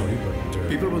 I'm sorry, but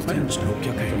people will think. लोग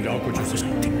क्या कहेंगे? समझाओ कुछ उसे।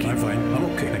 I'm fine. I'm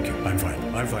okay. Thank you. I'm fine.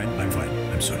 I'm fine. I'm fine.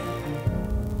 I'm sorry.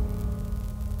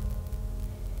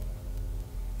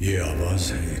 ये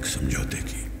आवाज है एक समझौते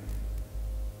की,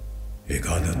 एक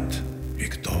आदत,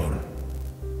 एक दौर,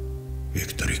 एक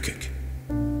तरीके की।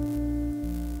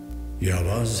 ये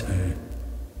आवाज है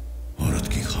औरत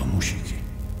की खामोशी की,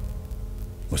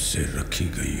 उससे रखी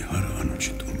गई हर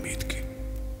अनुचित उम्मीद की।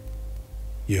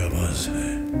 ये आवाज है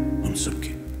हम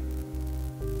सबकी,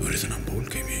 और इतना बोल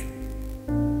के भी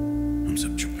हम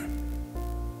सब चुप हैं।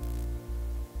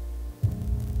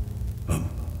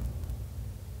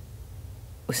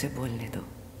 उसे बोलने दो।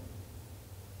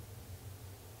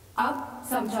 अब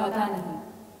समझौता नहीं।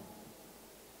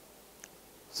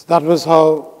 So that was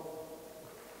how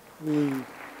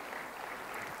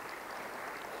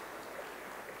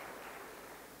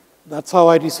that's how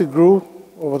ITC grew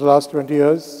over the last 20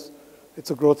 years.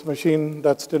 It's a growth machine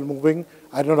that's still moving.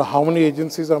 I don't know how many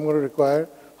agencies I'm going to require,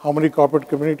 how many corporate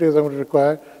communities I'm going to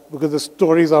require, because the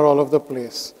stories are all over the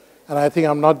place. And I think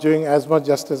I'm not doing as much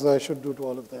justice as I should do to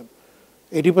all of them.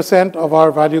 80% of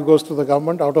our value goes to the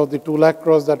government. Out of the 2 lakh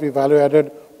crores that we value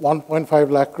added, 1.5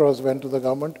 lakh crores went to the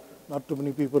government. Not too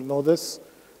many people know this.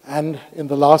 And in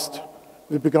the last,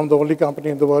 we've become the only company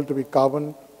in the world to be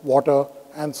carbon, water,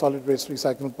 and solid waste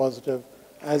recycling positive,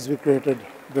 as we created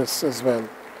this as well.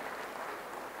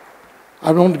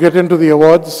 I won't get into the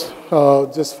awards.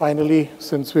 Just finally,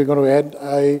 since we're going to end,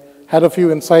 I had a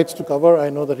few insights to cover. I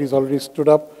know that he's already stood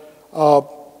up.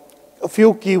 A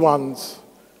few key ones.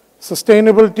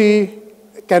 Sustainability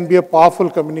can be a powerful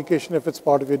communication if it's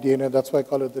part of your DNA. That's why I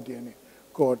call it the DNA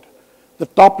code. The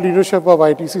top leadership of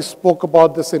ITC spoke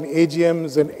about this in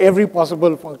AGMs, in every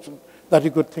possible function that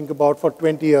you could think about for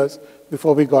 20 years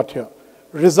before we got here.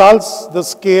 Results, the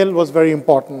scale was very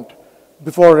important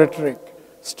before rhetoric.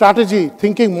 Strategy,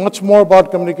 thinking much more about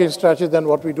communication strategy than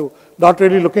what we do. Not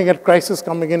really looking at crisis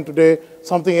coming in today,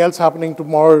 something else happening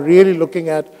tomorrow, really looking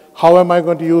at how am I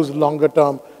going to use longer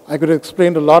term. I could have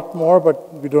explained a lot more,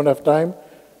 but we don't have time.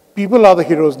 People are the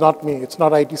heroes, not me. It's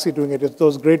not ITC doing it. It's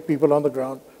those great people on the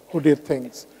ground who did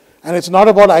things. And it's not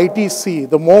about ITC.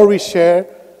 The more we share,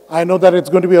 I know that it's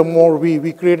going to be a more we.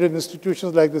 We created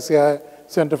institutions like the CI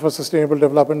Center for Sustainable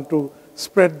Development to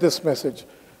spread this message.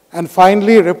 And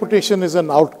finally, reputation is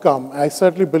an outcome. I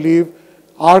certainly believe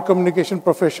our communication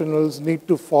professionals need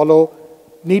to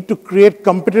create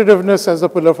competitiveness as a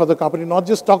pillar for the company, not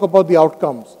just talk about the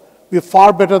outcomes. We're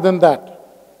far better than that.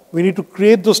 We need to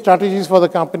create those strategies for the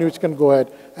company which can go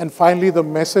ahead. And finally, the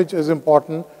message is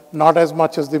important, not as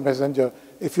much as the messenger.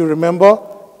 If you remember,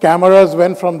 cameras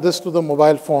went from this to the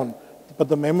mobile phone, but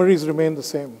the memories remain the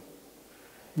same.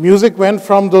 Music went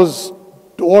from those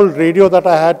old radio that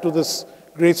I had to this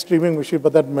great streaming machine,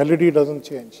 but that melody doesn't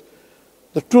change.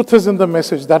 The truth is in the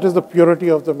message. That is the purity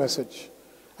of the message.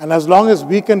 And as long as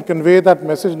we can convey that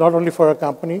message, not only for our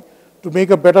company, to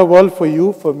make a better world for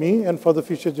you, for me, and for the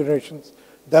future generations,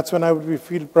 that's when I would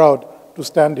feel proud to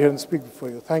stand here and speak before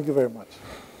you. Thank you very much.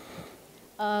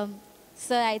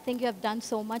 Sir, I think you have done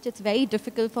so much. It's very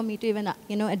difficult for me to even,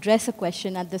 address a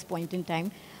question at this point in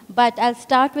time. But I'll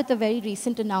start with a very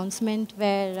recent announcement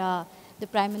where the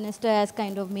Prime Minister has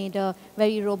kind of made a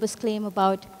very robust claim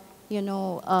about,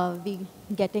 eliminating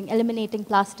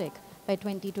plastic by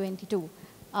 2022.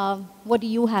 What do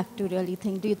you have to really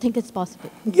think? Do you think it's possible?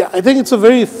 Yeah, I think it's a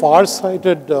very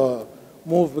far-sighted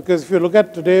move, because if you look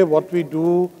at today what we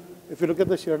do, if you look at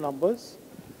the sheer numbers,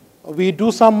 we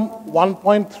do some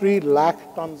 1.3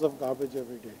 lakh tons of garbage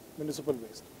every day, municipal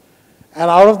waste. And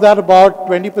out of that, about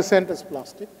 20% is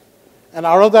plastic. And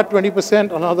out of that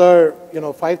 20%, another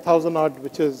 5,000 odd,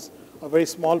 which is a very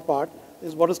small part,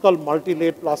 is what is called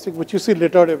multi-layered plastic, which you see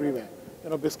littered everywhere.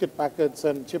 Biscuit packets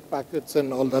and chip packets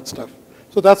and all that stuff.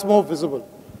 So that's more visible.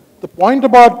 The point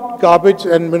about garbage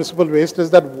and municipal waste is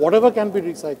that whatever can be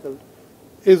recycled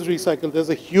is recycled. There's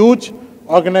a huge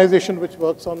organization which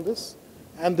works on this,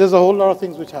 and there's a whole lot of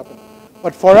things which happen.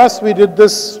 But for us, we did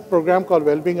this program called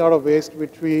Wellbeing Out of Waste,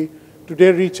 which we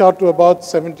today reach out to about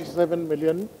 77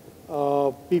 million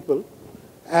people.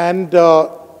 And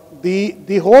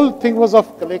the whole thing was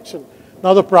of collection.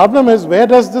 Now the problem is, where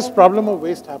does this problem of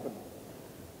waste happen?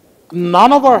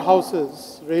 None of our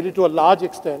houses, really to a large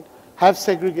extent, have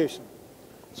segregation.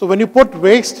 So when you put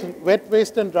waste, wet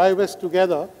waste and dry waste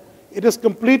together, it is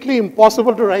completely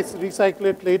impossible to recycle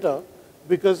it later,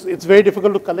 because it's very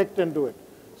difficult to collect and do it.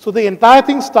 So the entire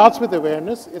thing starts with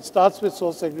awareness. It starts with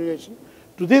source segregation.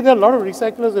 Today there are a lot of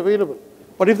recyclers available.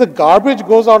 But if the garbage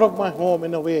goes out of my home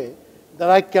in a way that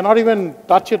I cannot even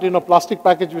touch it in a plastic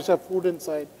package which have food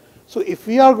inside. So if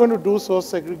we are going to do source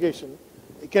segregation,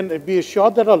 you can be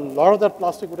assured that a lot of that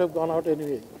plastic would have gone out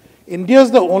anyway. India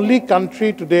is the only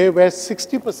country today where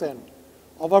 60%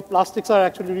 of our plastics are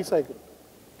actually recycled.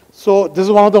 So this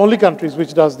is one of the only countries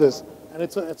which does this. And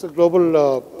it's a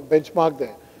global benchmark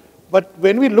there. But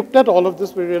when we looked at all of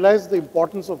this, we realized the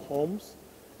importance of homes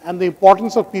and the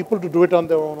importance of people to do it on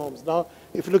their own homes. Now,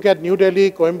 if you look at New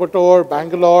Delhi, Coimbatore,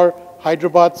 Bangalore,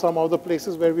 Hyderabad, some other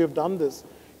places where we have done this,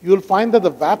 you'll find that the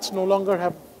vats no longer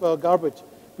have garbage,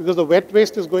 because the wet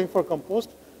waste is going for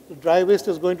compost, the dry waste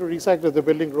is going to recycle. They're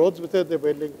building roads with it, they're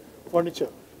building furniture.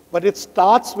 But it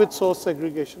starts with source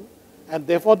segregation, and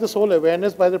therefore this whole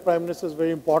awareness by the Prime Minister is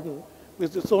very important,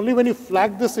 Because it's only when you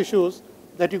flag these issues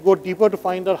that you go deeper to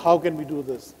find out how can we do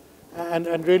this.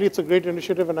 And really it's a great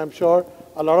initiative, and I'm sure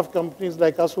a lot of companies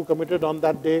like us who committed on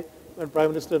that day when Prime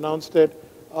Minister announced it,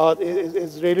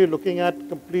 is really looking at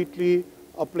completely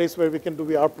a place where we can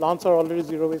do. Our plants are already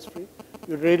zero waste free.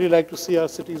 We'd really like to see our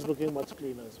cities looking much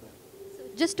cleaner as well. So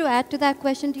just to add to that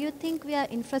question, do you think we are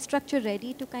infrastructure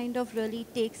ready to kind of really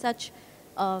take such,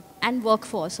 and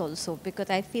workforce also? Because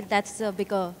I feel that's a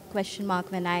bigger question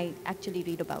mark when I actually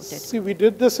read about it. See, we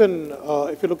did this in,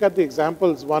 if you look at the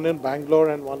examples, one in Bangalore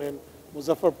and one in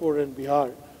Muzaffarpur in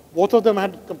Bihar, both of them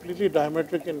had completely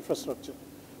diametric infrastructure.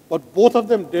 But both of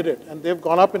them did it, and they've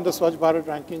gone up in the Swachh Bharat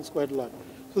rankings quite a lot.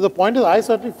 So the point is, I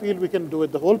certainly feel we can do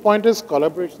it. The whole point is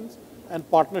collaborations and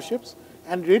partnerships,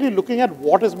 and really looking at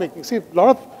what is making. See, a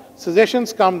lot of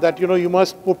suggestions come that, you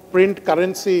must print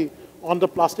currency on the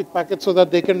plastic packet so that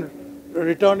they can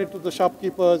return it to the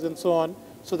shopkeepers and so on,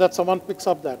 so that someone picks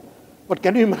up that. But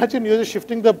can you imagine you're just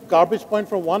shifting the garbage point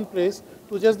from one place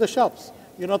to just the shops?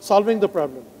 You're not solving the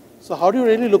problem. So how do you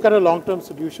really look at a long-term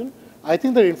solution? I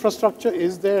think the infrastructure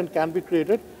is there and can be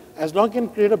created, as long as you can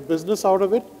create a business out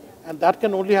of it, and that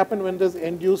can only happen when there's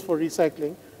end use for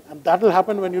recycling, and that will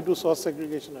happen when you do source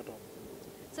segregation at all.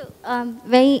 So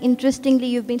very interestingly,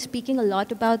 you've been speaking a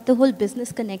lot about the whole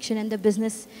business connection and the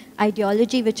business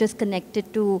ideology which is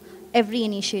connected to every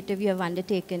initiative you have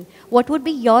undertaken. What would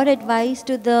be your advice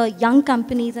to the young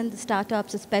companies and the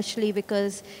startups, especially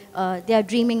because they are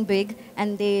dreaming big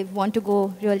and they want to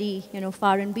go really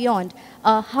far and beyond?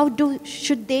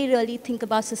 Should they really think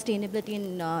about sustainability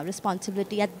and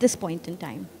responsibility at this point in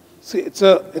time? See,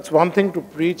 it's one thing to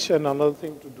preach and another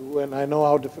thing to do, and I know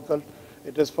how difficult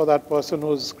it is for that person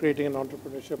who's creating an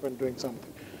entrepreneurship and doing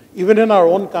something. Even in our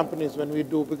own companies when we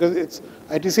do, because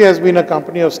ITC has been a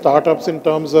company of startups in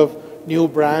terms of new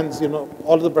brands,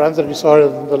 all the brands that we saw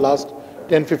in the last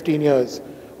 10, 15 years.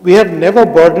 We have never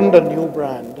burdened a new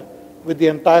brand with the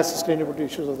entire sustainability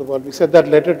issues of the world. We said that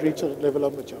let it reach a level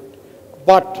of maturity.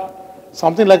 But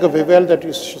something like a Vivel that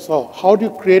you saw, how do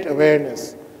you create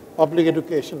awareness, public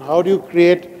education? How do you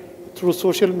create, through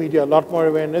social media, a lot more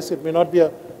awareness? It may not be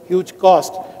a huge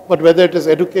cost, but whether it is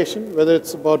education, whether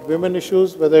it's about women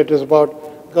issues, whether it is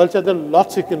about culture, there are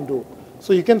lots you can do.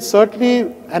 So you can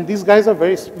certainly, and these guys are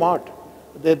very smart.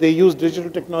 They use digital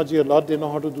technology a lot, they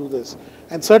know how to do this.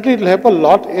 And certainly it will help a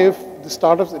lot if the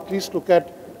startups at least look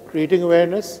at creating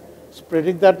awareness,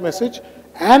 spreading that message,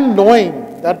 and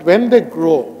knowing that when they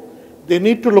grow, they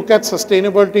need to look at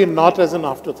sustainability not as an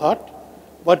afterthought,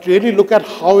 but really look at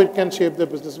how it can shape their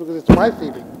business, because it's my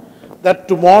feeling that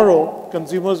tomorrow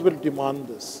consumers will demand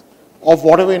this of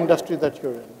whatever industry that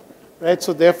you're in, right?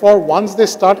 So therefore, once they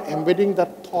start embedding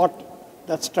that thought,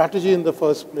 that strategy in the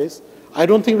first place, I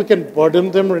don't think we can burden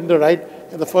them in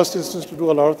the first instance to do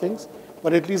a lot of things,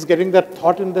 but at least getting that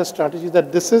thought in their strategy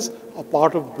that this is a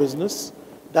part of business,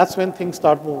 that's when things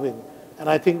start moving. And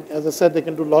I think, as I said, they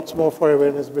can do lots more for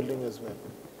awareness building as well.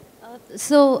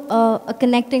 So a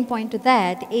connecting point to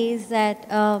that is that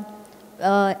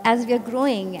as we are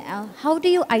growing, how do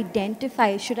you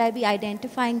identify? Should I be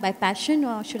identifying by passion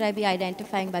or should I be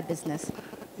identifying by business?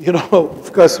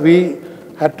 Of course, we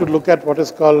had to look at what is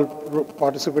called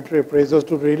participatory appraisals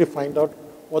to really find out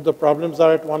what the problems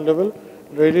are at one level,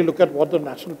 really look at what the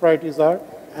national priorities are,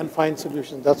 and find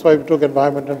solutions. That's why we took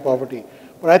environment and poverty.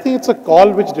 But I think it's a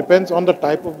call which depends on the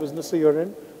type of business you're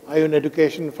in. Are you in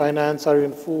education, finance, are you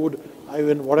in food, are you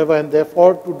in whatever, and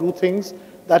therefore to do things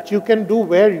that you can do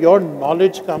where your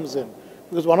knowledge comes in.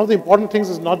 Because one of the important things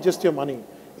is not just your money.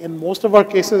 In most of our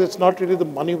cases, it's not really the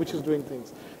money which is doing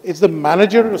things. It's the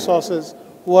managerial resources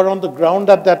who are on the ground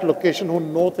at that location, who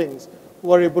know things,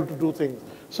 who are able to do things.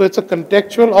 So it's a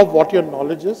contextual of what your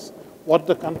knowledge is, what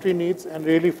the country needs, and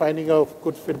really finding a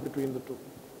good fit between the two.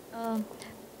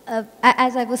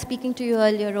 As I was speaking to you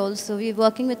earlier also, we're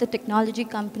working with a technology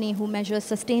company who measures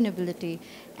sustainability,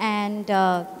 and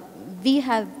we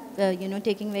have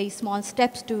taking very small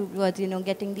steps towards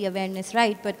getting the awareness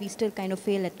right, but we still kind of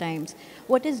fail at times.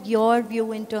 What is your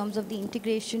view in terms of the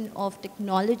integration of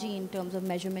technology in terms of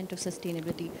measurement of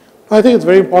sustainability? I think it's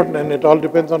very important, and it all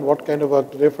depends on what kind of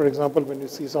work. Today, for example, when you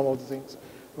see some of the things,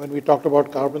 when we talked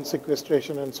about carbon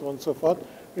sequestration and so on and so forth,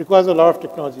 it requires a lot of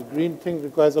technology. Green thing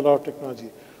requires a lot of technology.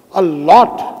 A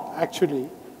lot, actually,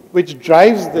 which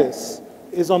drives this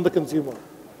is on the consumer.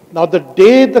 Now, the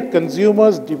day the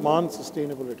consumers demand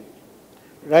sustainability,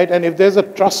 right, and if there's a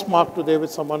trust mark today which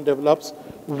someone develops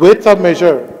with a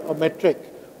measure, a metric,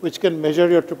 which can measure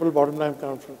your triple bottom line,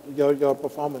 your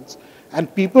performance,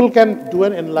 and people can do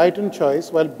an enlightened choice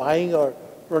while buying your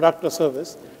product or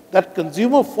service, that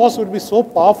consumer force would be so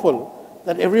powerful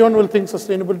that everyone will think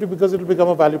sustainability because it will become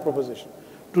a value proposition.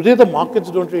 Today, the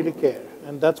markets don't really care,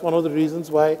 and that's one of the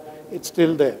reasons why it's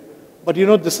still there. But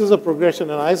this is a progression,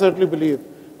 and I certainly believe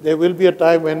there will be a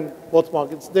time when both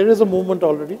markets, there is a movement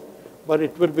already, but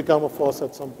it will become a force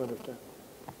at some point of time.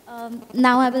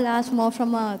 Now I will ask more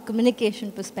from a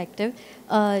communication perspective.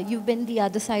 You've been the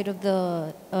other side of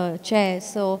the chair,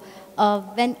 so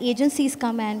when agencies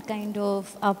come and kind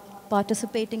of are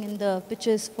participating in the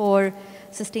pitches for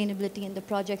sustainability in the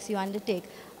projects you undertake,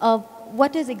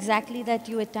 what is exactly that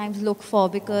you at times look for?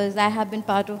 Because I have been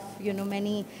part of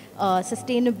many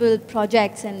sustainable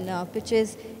projects and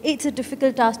pitches. It's a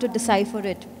difficult task to decipher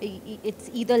it. It's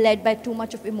either led by too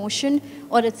much of emotion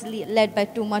or it's led by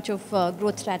too much of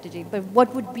growth strategy. But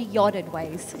what would be your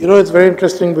advice? It's very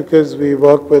interesting because we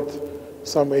work with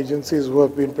some agencies who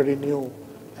have been pretty new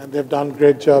and they've done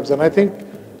great jobs. And I think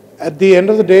at the end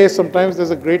of the day, sometimes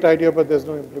there's a great idea, but there's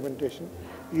no implementation.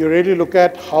 You really look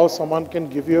at how someone can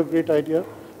give you a great idea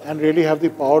and really have the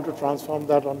power to transform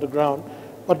that on the ground.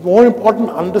 But more important,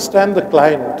 understand the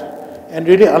client and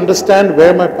really understand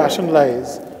where my passion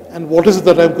lies and what is it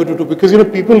that I'm going to do. Because,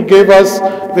 people gave us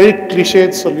very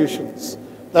cliched solutions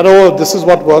that, oh, this is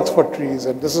what works for trees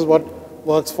and this is what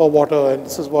works for water and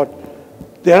this is what...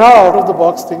 There are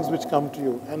out-of-the-box things which come to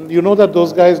you. And you know that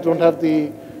those guys don't have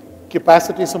the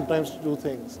capacity sometimes to do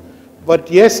things. But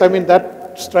yes, I mean,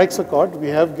 that strikes a chord. We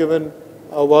have given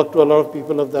work to a lot of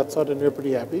people of that sort and we're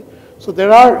pretty happy. So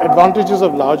there are advantages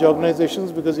of large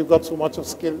organizations because you've got so much of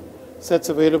skill sets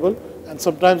available and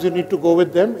sometimes you need to go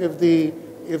with them if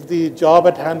the job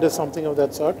at hand is something of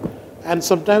that sort. And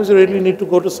sometimes you really need to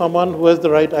go to someone who has the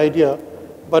right idea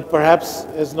but perhaps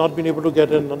has not been able to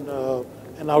get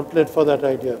an outlet for that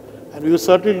idea. And we will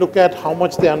certainly look at how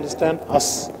much they understand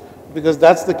us because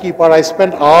that's the key part. I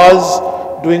spent hours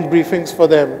doing briefings for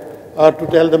them to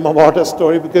tell them about a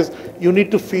story because you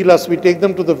need to feel us. We take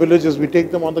them to the villages, we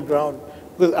take them on the ground.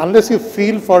 Because unless you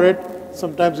feel for it,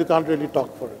 sometimes you can't really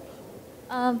talk for it.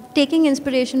 Taking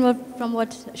inspiration from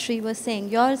what Shri was saying,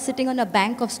 you're sitting on a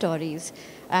bank of stories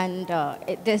and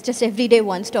there's just every day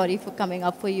one story coming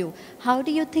up for you. How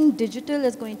do you think digital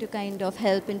is going to kind of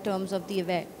help in terms of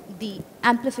the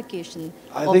amplification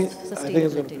of sustainability? I think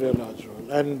it's going to play a large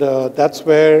role. And that's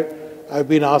where I've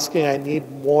been asking, I need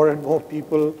more and more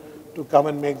people to come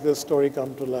and make this story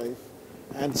come to life.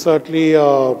 And certainly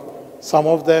some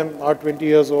of them are 20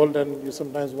 years old and you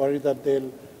sometimes worry that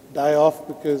they'll die off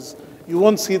because you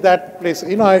won't see that place.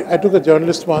 I took a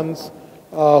journalist once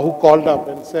who called up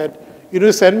and said,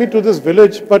 send me to this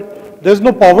village, but there's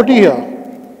no poverty here.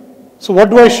 So what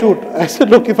do I shoot? I said,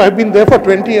 look, if I've been there for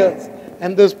 20 years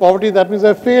and there's poverty, that means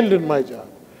I failed in my job,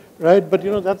 right? But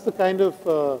that's the kind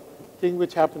of thing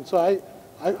which happens. So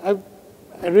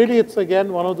I really, it's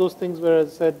again one of those things where I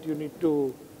said you need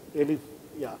to really,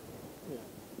 yeah.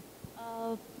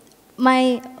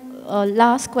 My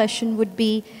last question would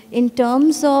be in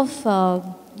terms of,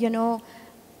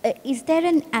 is there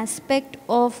an aspect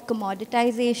of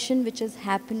commoditization which is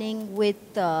happening with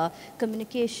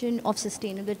communication of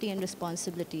sustainability and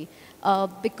responsibility?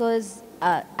 Because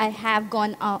I have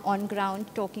gone on ground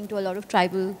talking to a lot of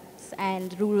tribal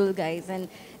and rural guys, and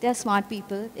they're smart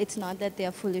people. It's not that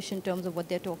they're foolish in terms of what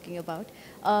they're talking about.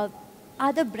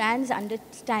 Are the brands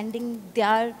understanding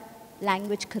their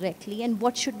language correctly, and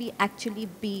what should we actually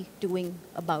be doing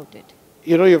about it?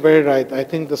 You're very right. I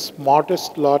think the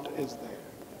smartest lot is there.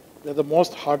 They're the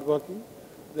most hardworking.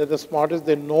 They're the smartest.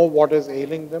 They know what is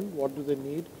ailing them, what do they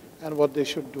need, and what they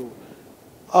should do.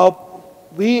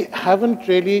 We haven't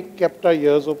really kept our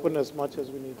ears open as much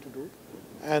as we need to do.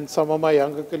 And some of my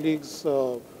younger colleagues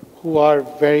who are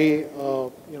very,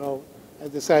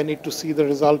 as they say, I need to see the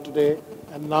result today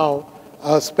and now,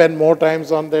 spend more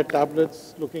times on their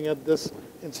tablets looking at this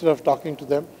instead of talking to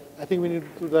them. I think we need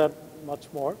to do that much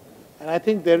more. And I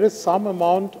think there is some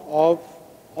amount of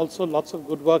also lots of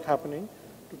good work happening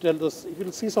to tell this. If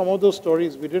you'll see some of those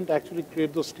stories, we didn't actually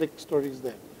create those slick stories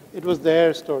there. It was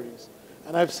their stories.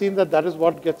 And I've seen that that is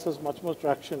what gets us much more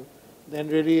traction than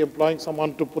really employing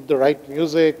someone to put the right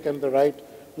music and the right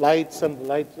lights and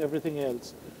everything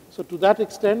else. So to that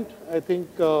extent, I think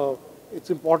it's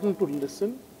important to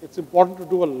listen. It's important to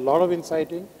do a lot of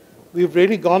inciting. We've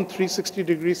really gone 360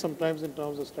 degrees sometimes in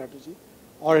terms of strategy,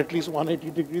 or at least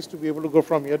 180 degrees to be able to go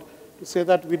from here to say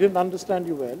that we didn't understand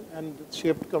you well and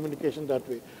shaped communication that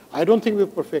way. I don't think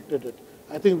we've perfected it.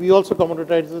 I think we also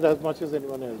commoditize it as much as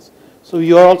anyone else. So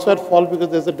you're also at fault because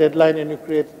there's a deadline and you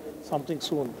create something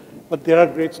soon. But there are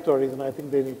great stories and I think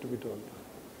they need to be told.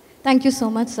 Thank you so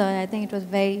much, sir. I think it was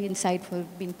very insightful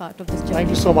being part of this journey. Thank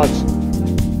you so much.